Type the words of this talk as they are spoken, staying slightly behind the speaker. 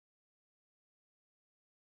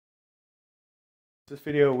This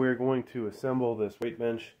video we're going to assemble this weight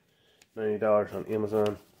bench, $90 on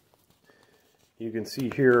Amazon. You can see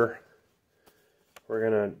here we're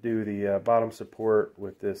going to do the bottom support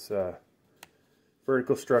with this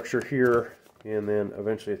vertical structure here, and then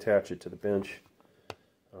eventually attach it to the bench,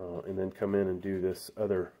 and then come in and do this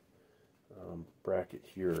other bracket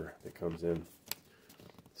here that comes in.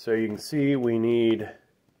 So you can see we need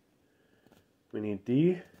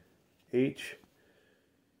D, H,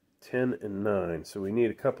 10 and 9. So we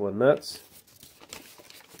need a couple of nuts,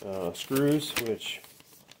 screws, which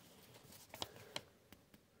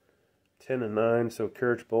 10 and 9, so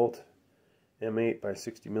carriage bolt, M8 by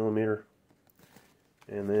 60 millimeter,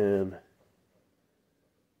 and then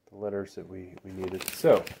the letters that we needed.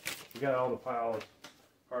 So we got all the pile of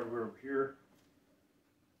hardware over here.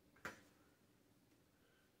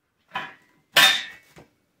 Now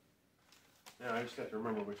I just have to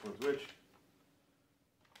remember which one's which.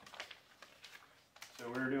 So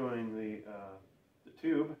we're doing the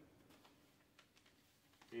tube,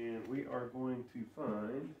 and we are going to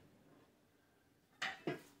find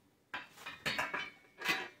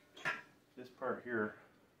this part here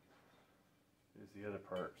is the other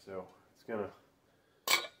part. So it's going to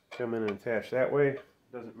come in and attach that way.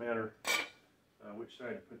 Doesn't matter which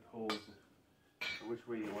side you put the holes or which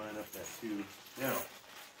way you line up that tube. Now,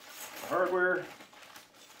 the hardware,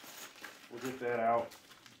 we'll get that out.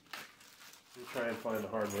 We'll try and find the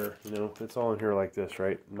hardware. You know, it's all in here like this,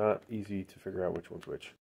 right? Not easy to figure out which one's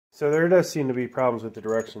which. So there does seem to be problems with the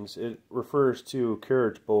directions. It refers to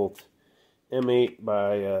carriage bolt M8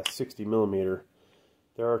 by 60 millimeter.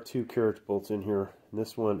 There are two carriage bolts in here, and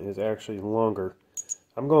this one is actually longer.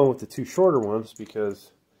 I'm going with the two shorter ones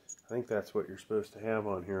because I think that's what you're supposed to have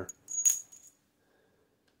on here.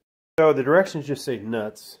 So the directions just say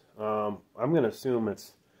nuts. I'm going to assume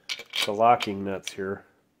it's the locking nuts here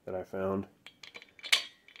that I found.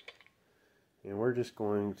 And we're just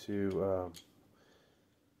going to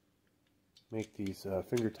make these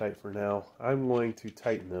finger tight for now. I'm going to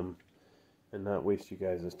tighten them and not waste you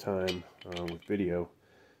guys' time with video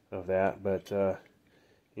of that. But, you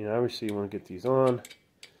know, obviously you want to get these on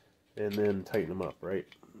and then tighten them up, right?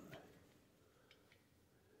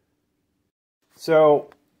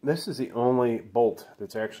 So this is the only bolt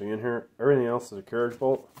that's actually in here. Everything else is a carriage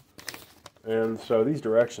bolt. And so these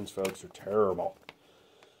directions, folks, are terrible.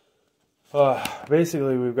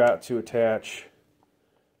 Basically, we've got to attach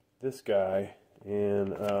this guy,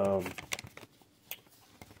 and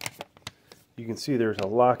you can see there's a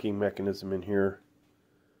locking mechanism in here.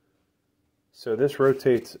 So this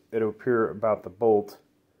rotates it up here about the bolt,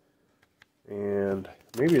 and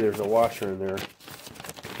maybe there's a washer in there.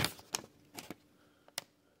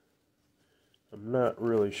 I'm not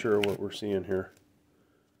really sure what we're seeing here.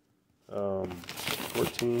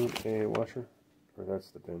 14A washer, or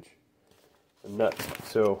that's the bench. A nut.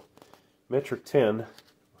 So metric 10,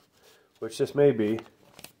 which this may be,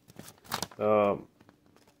 and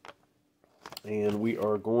we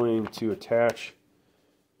are going to attach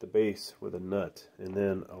the base with a nut and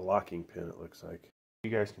then a locking pin, it looks like.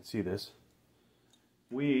 You guys can see this.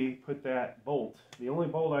 We put that bolt, the only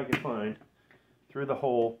bolt I could find, through the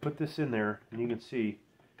hole, put this in there, and you can see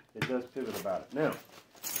it does pivot about it. Now,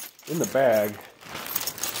 in the bag,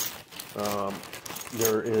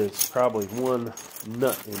 there is probably one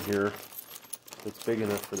nut in here that's big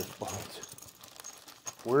enough for this bolt.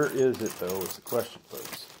 Where is it, though, is the question,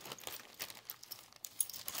 folks.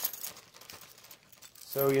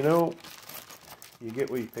 So, you know, you get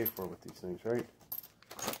what you pay for with these things, right?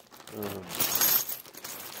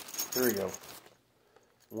 Here we go.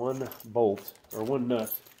 One bolt, or one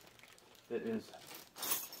nut, that is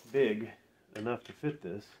big enough to fit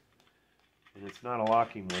this, and it's not a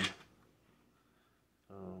locking one.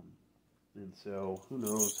 And so, who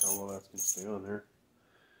knows how well that's going to stay on there.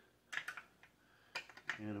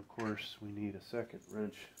 And of course, we need a second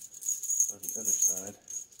wrench on the other side.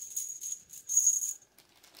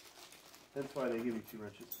 That's why they give you two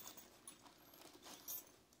wrenches.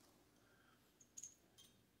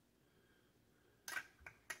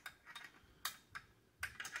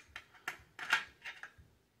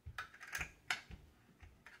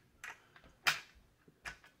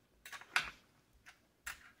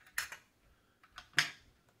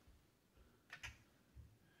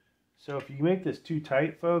 So if you make this too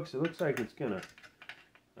tight, folks, it looks like it's going to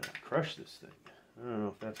crush this thing. I don't know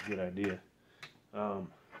if that's a good idea. Well,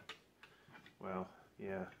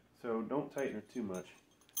 yeah. So don't tighten it too much.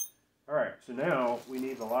 Alright, so now we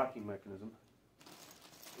need the locking mechanism.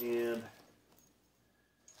 And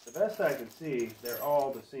the best I can see, they're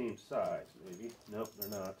all the same size, maybe. Nope, they're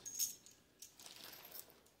not.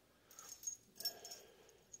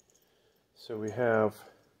 So we have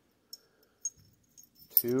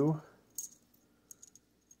two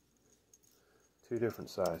different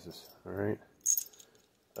sizes, all right?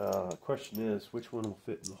 Question is, which one will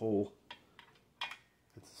fit in the hole?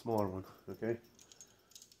 It's the smaller one, okay?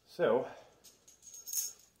 So,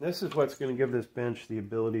 this is what's going to give this bench the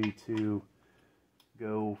ability to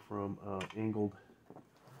go from angled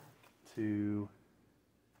to,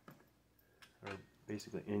 or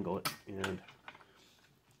basically angle it, and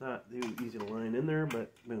not easy to line in there,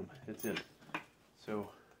 but boom, it's in. So,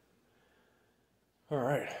 all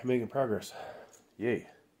right, making progress. Yay.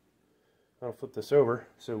 I'll flip this over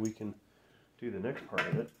so we can do the next part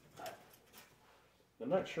of it. I'm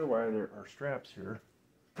not sure why there are straps here.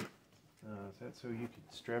 Is that so you can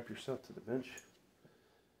strap yourself to the bench?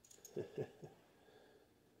 Here's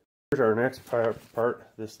our next part,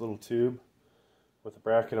 this little tube with a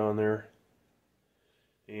bracket on there.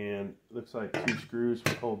 And it looks like 2 screws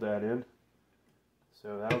will hold that in.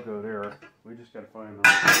 So that'll go there. We just got to find the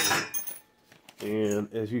right one.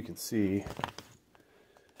 And as you can see,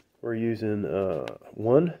 we're using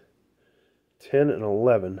 1, 10, and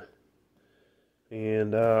 11.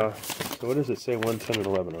 And so what does it say 1, 10, and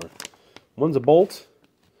 11 are? 1's a bolt.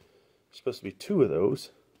 There's supposed to be 2 of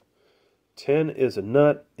those. 10 is a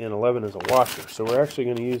nut, and 11 is a washer. So we're actually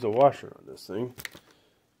going to use a washer on this thing.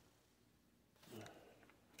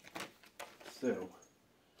 So,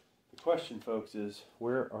 the question, folks, is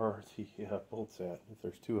where are the bolts at, if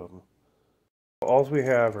there's 2 of them? All we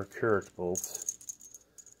have are carriage bolts.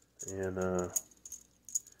 And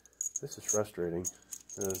this is frustrating,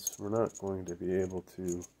 because we're not going to be able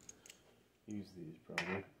to use these,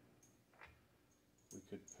 probably. We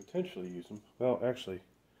could potentially use them. Well, actually,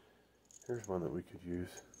 here's one that we could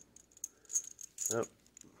use. Yep,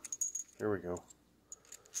 there we go.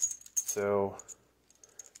 So,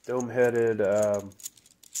 dome-headed,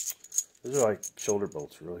 those are like shoulder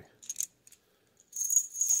bolts, really.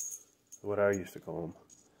 What I used to call them.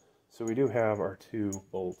 So we do have our 2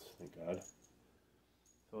 bolts, thank God.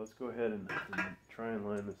 So let's go ahead and try and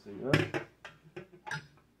line this thing up.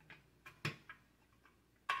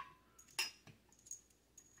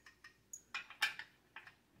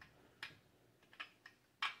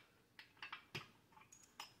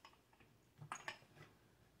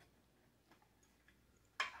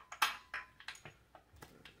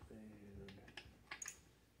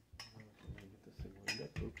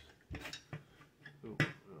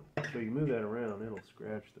 So you move that around, it'll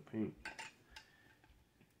scratch the paint.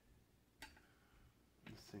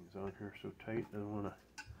 This thing's on here so tight, I don't want to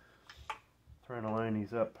trying to line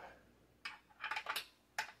these up.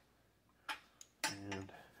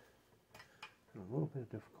 And a little bit of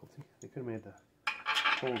difficulty. They could have made the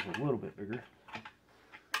holes a little bit bigger.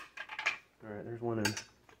 Alright, there's one in.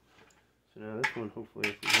 So now this one, hopefully,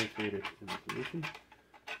 if we rotate it into position.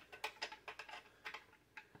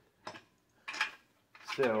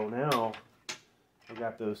 So now I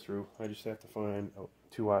got those through. I just have to find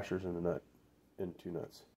 2 washers and a nut and 2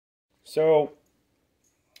 nuts. So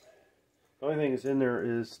the only thing that's in there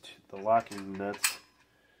is the locking nuts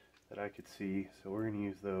that I could see. So we're going to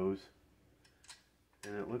use those.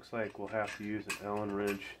 And it looks like we'll have to use an Allen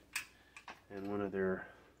wrench and one of their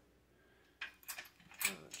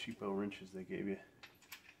cheapo wrenches they gave you.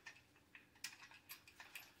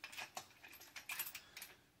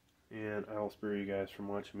 And I'll spare you guys from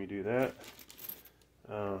watching me do that.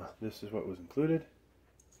 This is what was included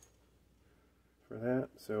for that.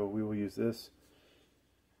 So we will use this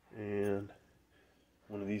and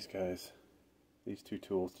one of these guys, these 2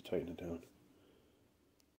 tools to tighten it down.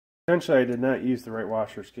 Essentially, I did not use the right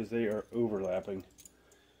washers because they are overlapping.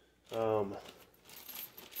 But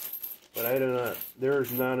I do not, there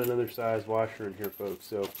is not another size washer in here, folks.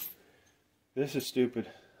 So this is stupid.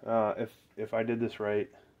 If I did this right,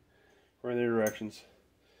 for the directions,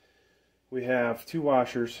 we have 2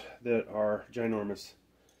 washers that are ginormous,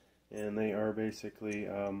 and they are basically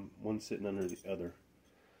one sitting under the other.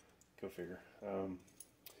 Go figure.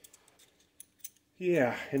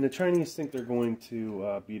 Yeah, and the Chinese think they're going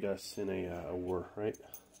to beat us in a war, right?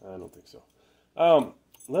 I don't think so.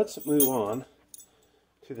 Let's move on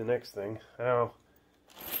to the next thing. Now,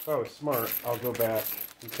 if I was smart, I'll go back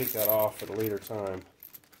and take that off at a later time,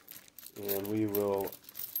 and we will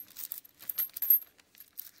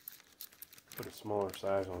put a smaller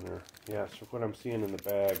size on there. Yeah, so what I'm seeing in the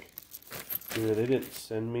bag here, they didn't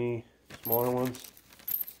send me smaller ones.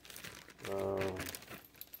 Yeah,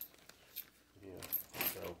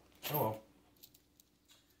 so, oh well.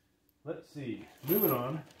 Let's see, moving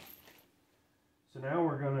on. So now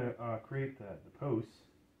we're going to create the posts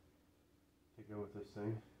to go with this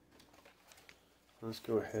thing. let's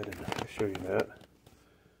go ahead and show you that.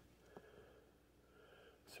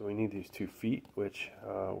 So we need these 2 feet, which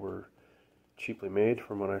were cheaply made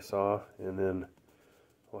from what I saw, and then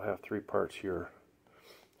we'll have 3 parts here.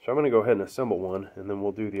 So I'm going to go ahead and assemble one, and then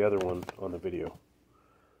we'll do the other one on the video.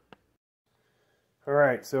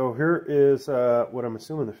 Alright, so here is what I'm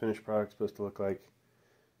assuming the finished product is supposed to look like.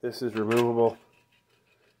 This is removable,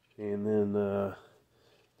 and then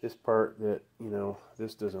this part that, you know,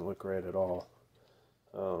 this doesn't look right at all.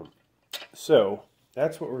 So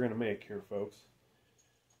that's what we're going to make here, folks.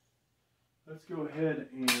 Let's go ahead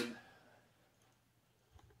and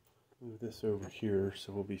move this over here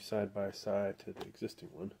so we'll be side by side to the existing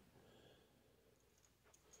one.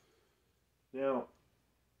 Now,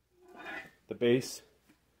 the base,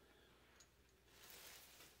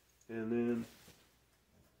 and then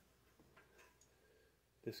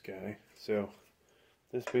this guy. So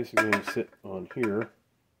this basically will sit on here,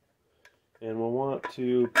 and we'll want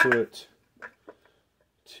to put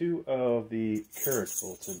 2 of the carriage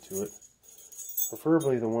bolts into it,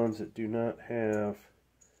 preferably the ones that do not have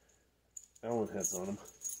Allen heads on them,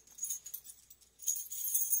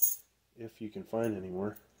 if you can find any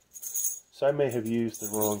more. So I may have used the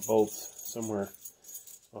wrong bolts somewhere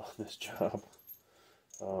on this job.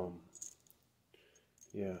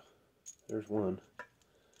 Yeah, there's one.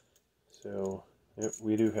 So yep,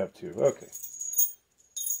 we do have 2. Okay.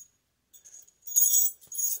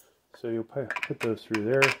 So you'll put those through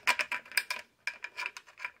there.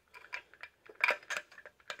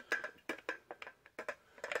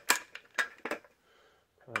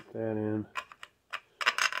 Pop that in.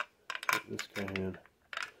 Put this guy in.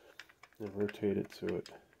 And rotate it so it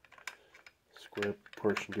square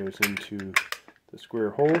portion goes into the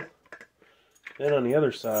square hole. Then on the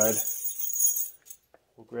other side,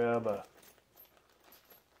 we'll grab a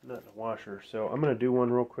nut and a washer. So I'm going to do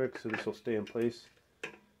one real quick so this will stay in place.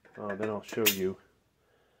 Then I'll show you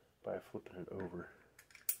by flipping it over.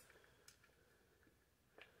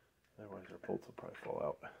 Otherwise our bolts will probably fall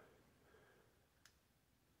out.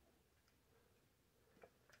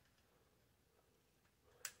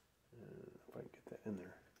 And if I can get that in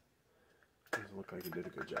there. Doesn't look like it did a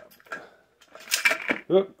good job.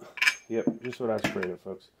 Oop. Yep, just what I was afraid of,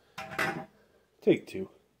 folks. Take 2.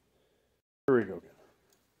 Here we go again.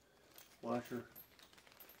 Washer,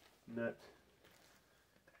 nut,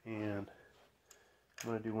 and I'm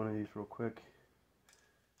going to do one of these real quick.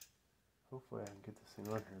 Hopefully I can get this thing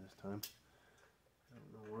on here this time. I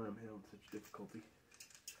don't know why I'm having such difficulty.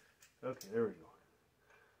 Okay, there we go.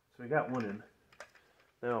 So we got one in.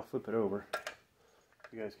 Now I'll flip it over so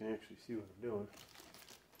you guys can actually see what I'm doing.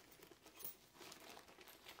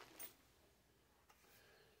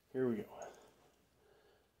 Here we go.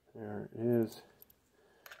 There it is.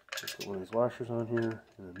 Let's put one of these washers on here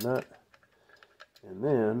and a nut. And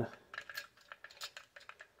then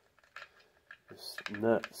this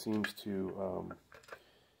nut seems to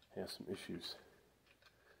have some issues,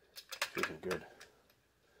 which isn't good.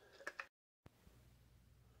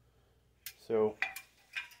 So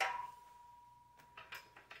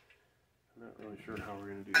I'm not really sure how we're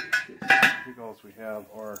going to do this. I think all we have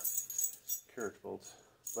are carriage bolts.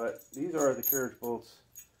 But these are the carriage bolts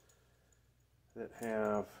that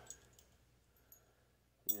have,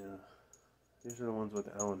 yeah, these are the ones with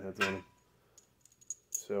the Allen heads on them.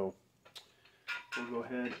 So we'll go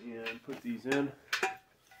ahead and put these in.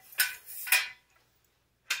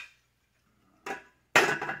 I'll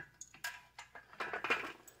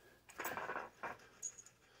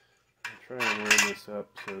try and line this up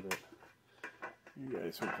so that you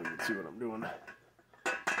guys hopefully can see what I'm doing.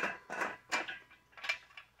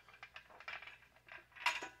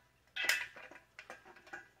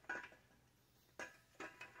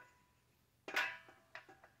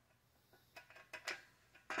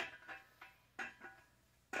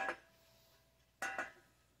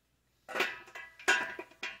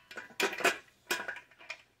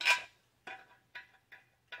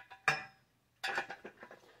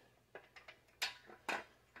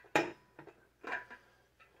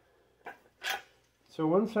 So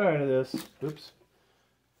one side of this, oops,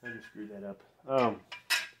 I just screwed that up.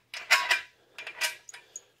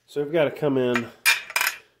 So we've got to come in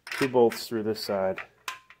 2 bolts through this side.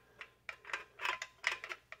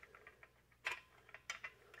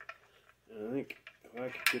 And I think if I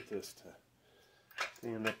could get this to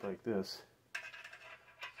stand up like this,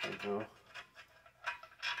 there we go.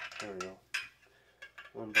 There we go.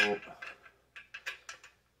 1 bolt.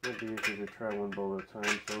 Might be easier to try 1 bolt at a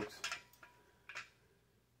time, folks.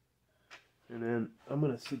 And then I'm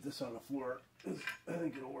going to sit this on the floor, because I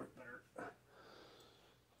think it'll work better.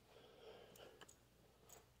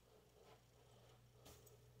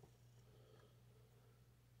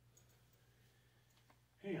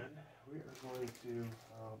 going to,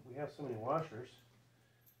 we have so many washers,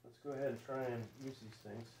 let's go ahead and try and use these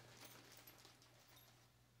things.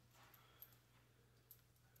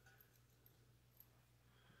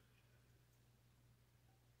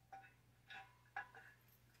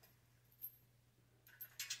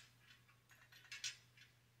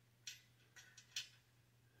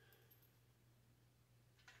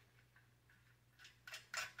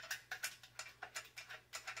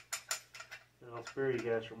 And I'll spare you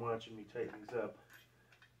guys from watching me tighten these up.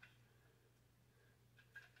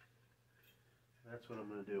 That's what I'm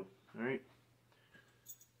going to do. Alright.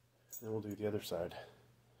 Then we'll do the other side.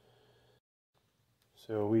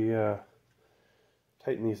 So we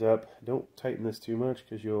tighten these up. Don't tighten this too much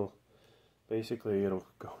because you'll basically it'll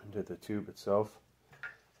go into the tube itself.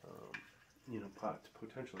 You know,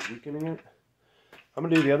 potentially weakening it. I'm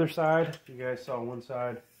going to do the other side. You guys saw one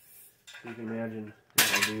side. So you can imagine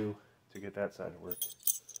what I'll do to get that side to work. I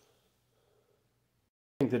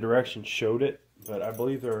think the directions showed it, but I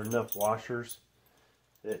believe there are enough washers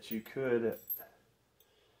that you could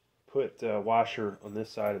put a washer on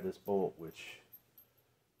this side of this bolt, which,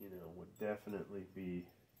 you know, would definitely be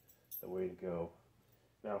the way to go.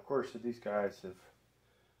 Now, of course, these guys have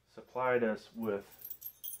supplied us with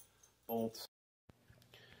bolts.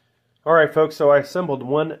 Alright folks, so I assembled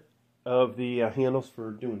one of the handles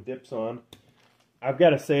for doing dips on. I've got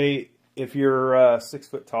to say, if you're 6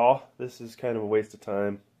 foot tall, this is kind of a waste of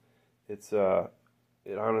time. It's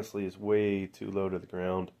it honestly is way too low to the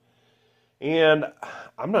ground. And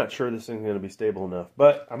I'm not sure this thing's going to be stable enough,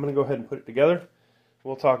 but I'm going to go ahead and put it together.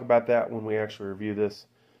 We'll talk about that when we actually review this.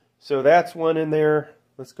 So that's one in there.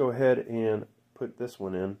 Let's go ahead and put this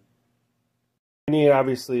one in. What we need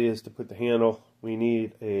obviously is to put the handle. We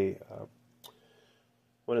need a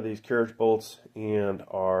one of these carriage bolts and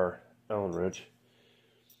our Allen wrench.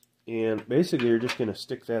 And basically you're just going to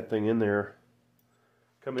stick that thing in there.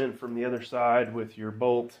 Come in from the other side with your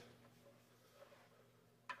bolt.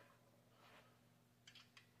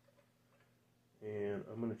 And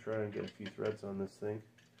I'm going to try and get a few threads on this thing.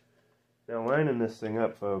 Now, lining this thing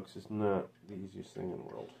up, folks, is not the easiest thing in the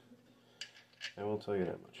world. I will tell you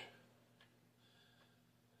that much.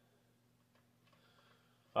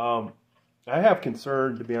 I have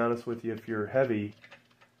concern, to be honest with you, if you're heavy.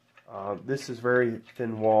 This is very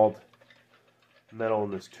thin-walled metal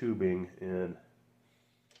in this tubing, and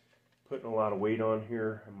putting a lot of weight on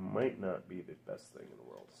here might not be the best thing in the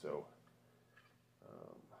world. So,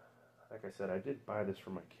 like I said, I did buy this for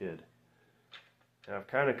my kid. And I've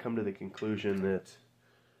kind of come to the conclusion that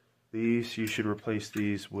you should replace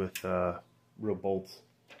these with real bolts.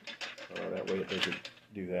 That way it doesn't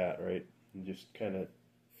do that, right? And just kind of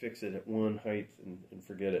fix it at one height and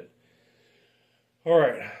forget it.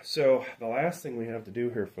 Alright, so the last thing we have to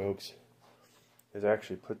do here, folks, is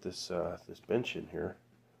actually put this this bench in here.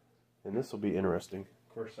 And this will be interesting.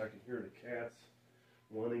 Of course, I can hear the cats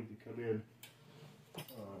wanting to come in.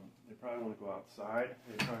 They probably want to go outside.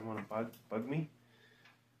 They probably want to bug me.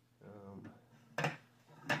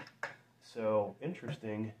 So,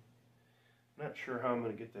 interesting. I'm not sure how I'm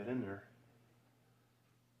going to get that in there.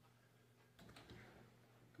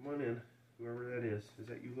 Come on in, whoever that is. Is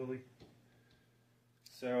that you, Lily?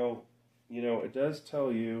 So, you know, it does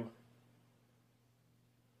tell you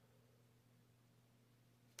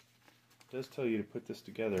to put this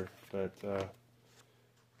together, but the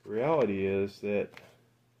reality is that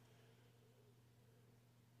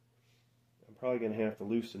I'm probably going to have to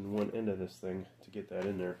loosen one end of this thing to get that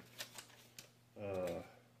in there.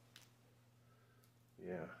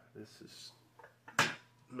 Yeah, this is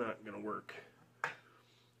not going to work.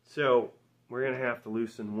 So we're going to have to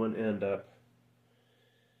loosen one end up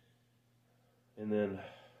and then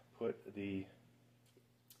put that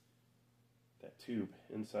tube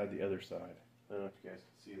inside the other side. I don't know if you guys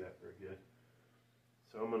can see that very good.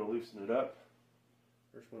 So I'm going to loosen it up.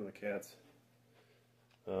 There's one of the cats.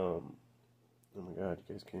 Oh my god,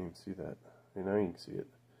 you guys can't even see that. Okay, now you can see it.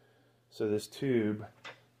 So this tube,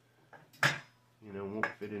 you know, won't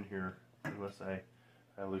fit in here unless I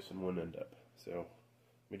loosen one end up. So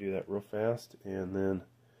let me do that real fast, and then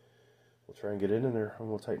we'll try and get it in there, and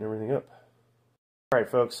we'll tighten everything up. Alright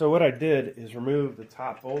folks, so what I did is remove the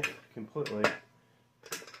top bolt completely.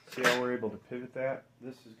 See how we're able to pivot that?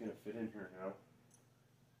 This is going to fit in here now.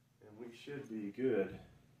 And we should be good.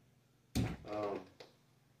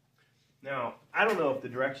 Now, I don't know if the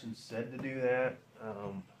directions said to do that.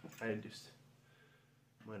 I just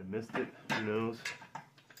might have missed it. Who knows?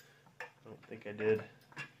 I don't think I did.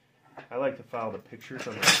 I like to follow the pictures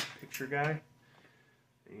on the picture guy.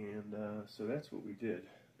 And so that's what we did.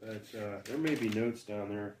 But there may be notes down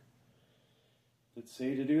there did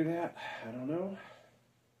say to do that. I don't know.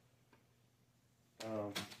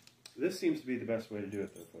 This seems to be the best way to do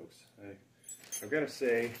it though, folks. I've got to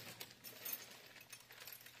say,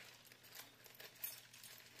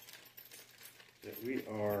 that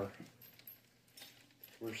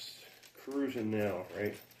we're cruising now,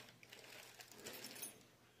 right?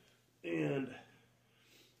 And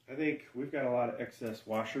I think we've got a lot of excess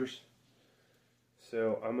washers,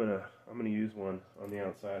 so I'm gonna use one on the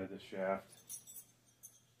outside of this shaft.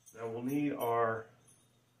 Now we'll need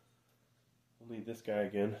this guy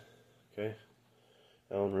again, okay?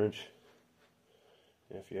 Allen wrench.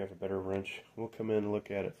 If you have a better wrench, we'll come in and look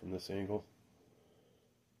at it from this angle.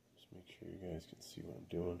 Just make sure you guys can see what I'm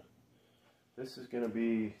doing. This is going to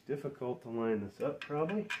be difficult to line this up,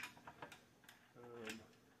 probably.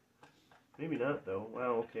 Maybe not, though.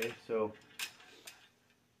 Wow, okay. So,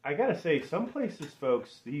 I gotta say, some places,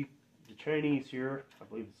 folks, the Chinese here, I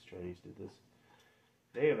believe it's the Chinese did this,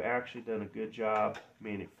 they have actually done a good job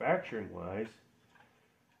manufacturing-wise.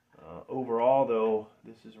 Overall, though,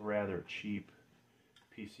 this is a rather cheap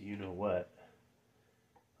piece of you-know-what.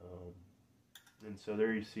 And so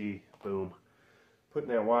there you see, boom, putting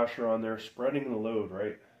that washer on there, spreading the load,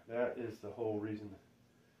 right? That is the whole reason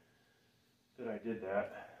that I did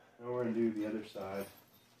that. Now we're going to do the other side.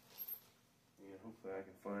 And hopefully I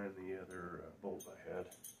can find the other bolt I had.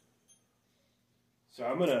 So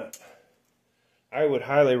I would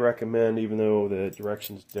highly recommend, even though the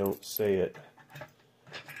directions don't say it,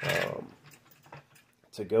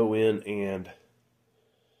 to go in and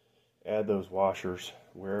add those washers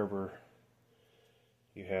wherever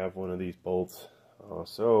you have one of these bolts,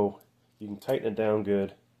 so you can tighten it down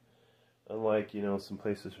good, unlike, you know, some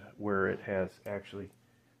places where it has actually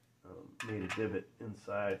made a divot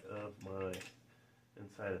inside of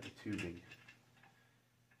the tubing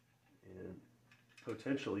and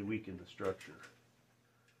potentially weaken the structure,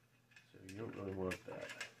 so you don't really want that.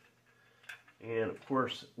 And of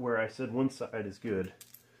course, where I said one side is good,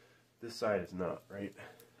 this side is not, right?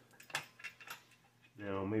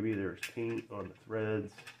 Now, maybe there's paint on the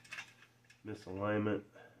threads, misalignment.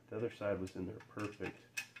 The other side was in there perfect.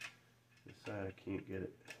 This side, I can't get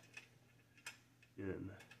it in. And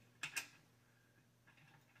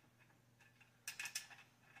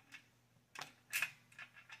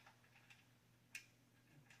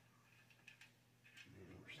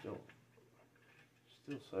we're still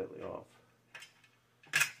slightly off.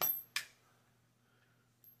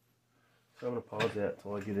 So I'm going to pause that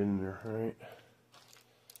until I get it in there, alright?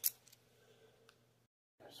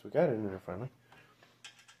 So we got it in there finally.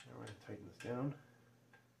 Now we're going to tighten this down.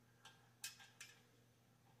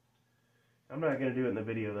 I'm not going to do it in the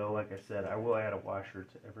video though, like I said. I will add a washer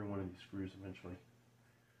to every one of these screws eventually.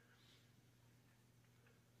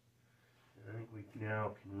 And I think we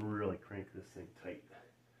now can really crank this thing tight.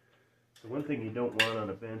 So one thing you don't want on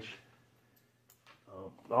a bench,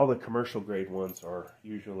 all the commercial grade ones are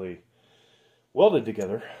usually welded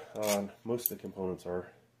together. Most of the components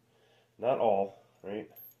are. Not all, right?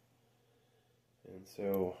 And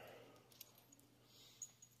so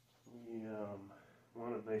we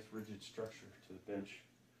want a nice rigid structure to the bench.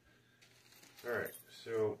 Alright,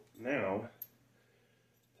 so now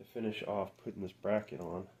to finish off putting this bracket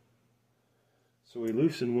on. So we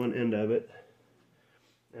loosen one end of it,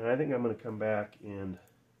 and I think I'm going to come back and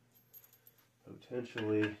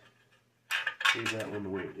potentially leave that one the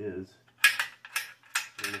way it is.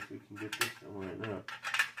 And if we can get this to line up.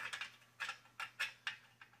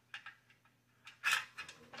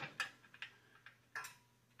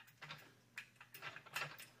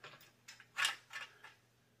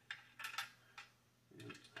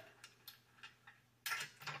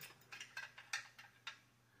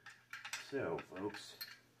 So, folks,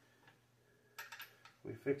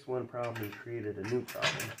 we fixed one problem and created a new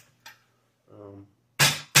problem.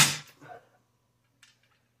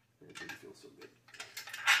 It didn't feel so good.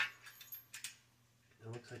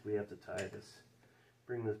 It looks like we have to tie this,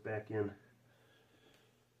 bring this back in,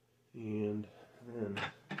 and then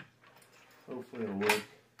hopefully it'll work.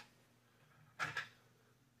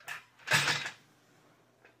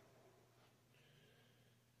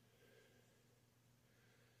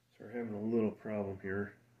 So we're having a little problem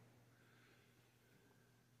here.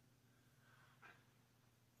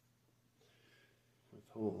 With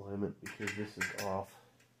hole alignment because this is off.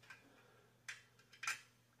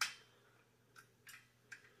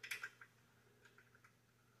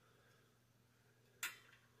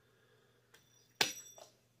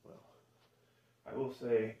 I will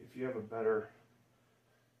say, if you have a better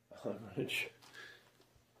Allen wrench,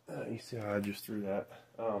 you see how I just threw that.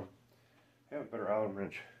 Have a better Allen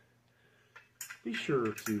wrench, be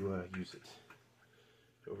sure to use it.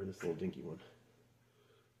 over this little dinky one.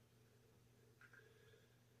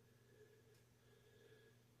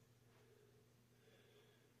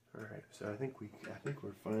 All right, so I think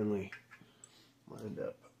we're finally lined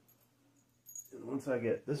up. And once I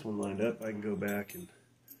get this one lined up, I can go back and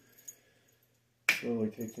slowly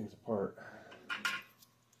take things apart.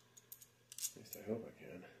 At least I hope I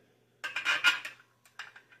can.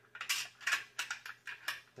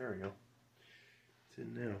 There we go. It's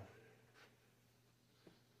in now.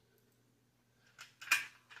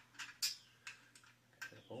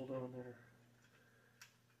 Hold on there.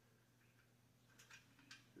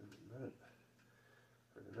 And the nut.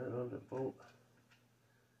 Put the nut on the bolt.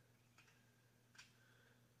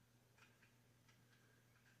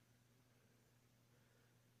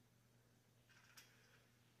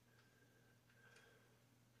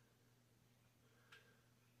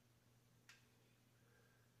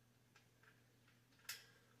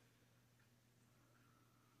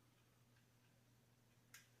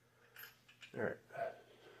 All right.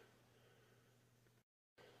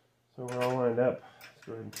 So we're all lined up. Let's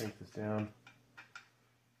go ahead and take this down.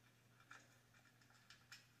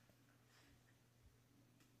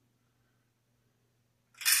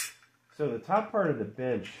 So the top part of the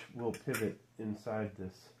bench will pivot inside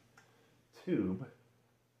this tube,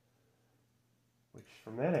 which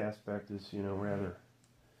from that aspect is, you know, rather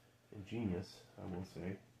ingenious, I will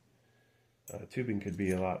say. Tubing could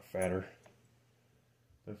be a lot fatter.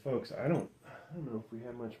 But folks, I don't know if we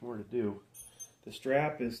have much more to do. The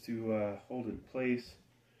strap is to hold it in place.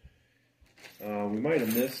 We might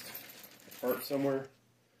have missed a part somewhere.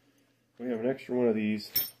 We have an extra one of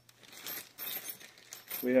these.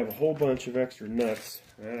 We have a whole bunch of extra nuts.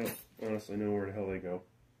 I don't honestly know where the hell they go.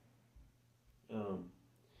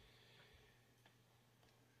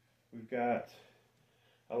 We've got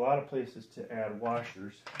a lot of places to add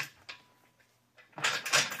washers.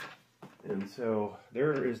 And so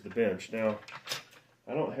there is the bench. Now,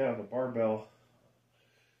 I don't have a barbell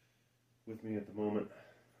with me at the moment.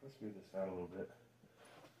 Let's move this out a little bit.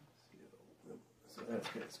 So that's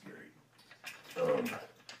kind of scary.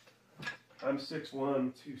 I'm 6'1",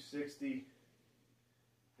 260,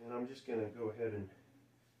 and I'm just going to go ahead and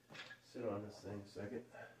sit on this thing a second.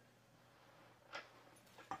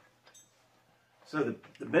 So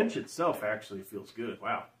the bench itself actually feels good.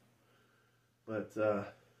 Wow. But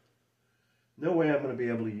no way I'm going to be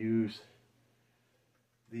able to use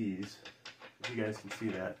these. If you guys can see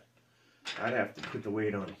that, I'd have to put the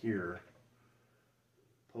weight on here,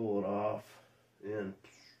 pull it off, and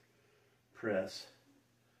press.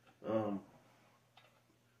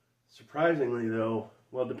 Surprisingly though,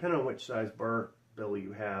 well, depending on which size barbell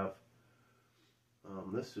you have,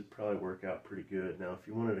 this would probably work out pretty good. Now, if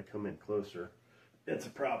you wanted to come in closer, it's a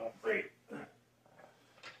problem. Right.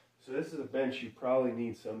 So this is a bench you probably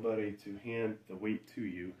need somebody to hand the weight to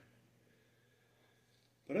you.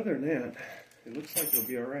 But other than that, it looks like it'll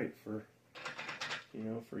be all right for, you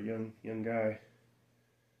know, for a young guy.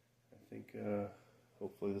 I think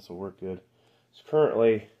hopefully this will work good. So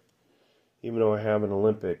currently, even though I have an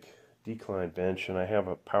Olympic decline bench and I have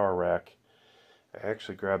a power rack, I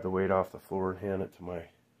actually grab the weight off the floor and hand it to my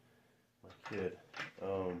kid.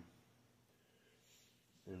 And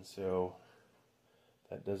so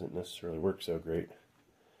that doesn't necessarily work so great.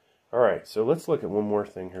 Alright, so let's look at one more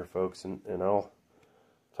thing here, folks, and I'll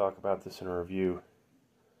talk about this in a review.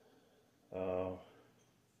 I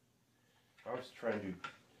was trying to do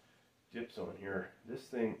dips on here. This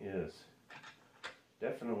thing is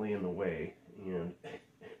definitely in the way, and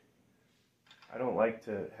I don't like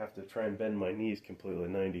to have to try and bend my knees completely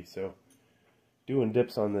 90, so doing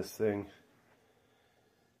dips on this thing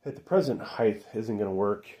at the present height isn't going to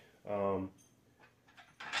work.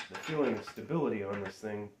 The feeling of stability on this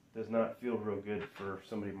thing does not feel real good for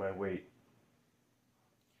somebody my weight.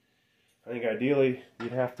 I think ideally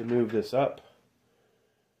you'd have to move this up.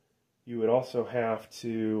 You would also have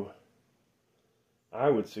to, I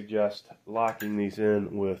would suggest locking these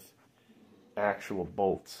in with actual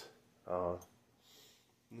bolts.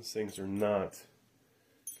 These things are not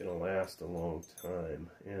going to last a long time.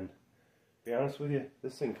 And to be honest with you,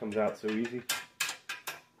 this thing comes out so easy.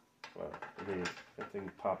 Wow, that thing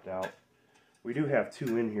popped out. We do have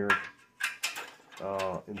two in here,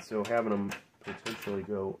 and so having them potentially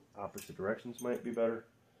go opposite directions might be better.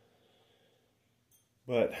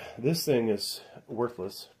 But this thing is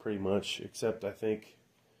worthless pretty much, except I think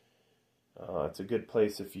it's a good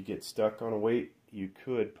place if you get stuck on a weight. You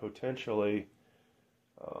could potentially,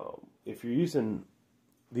 if you're using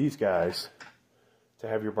these guys to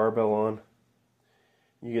have your barbell on,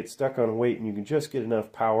 you get stuck on a weight and you can just get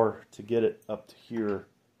enough power to get it up to here,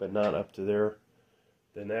 but not up to there.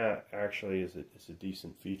 then that actually is a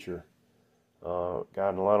decent feature. God,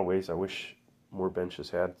 in a lot of ways, I wish more benches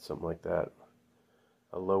had something like that.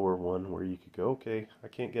 A lower one where you could go, okay, I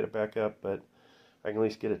can't get it back up, but I can at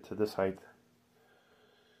least get it to this height.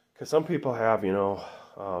 Because some people have, you know,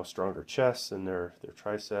 stronger chests than their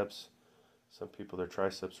triceps. Some people, their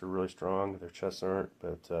triceps are really strong, their chests aren't.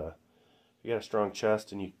 But if you got a strong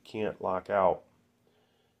chest and you can't lock out,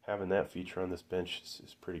 having that feature on this bench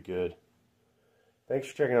is pretty good. Thanks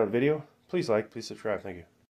for checking out the video. Please like, please subscribe. Thank you.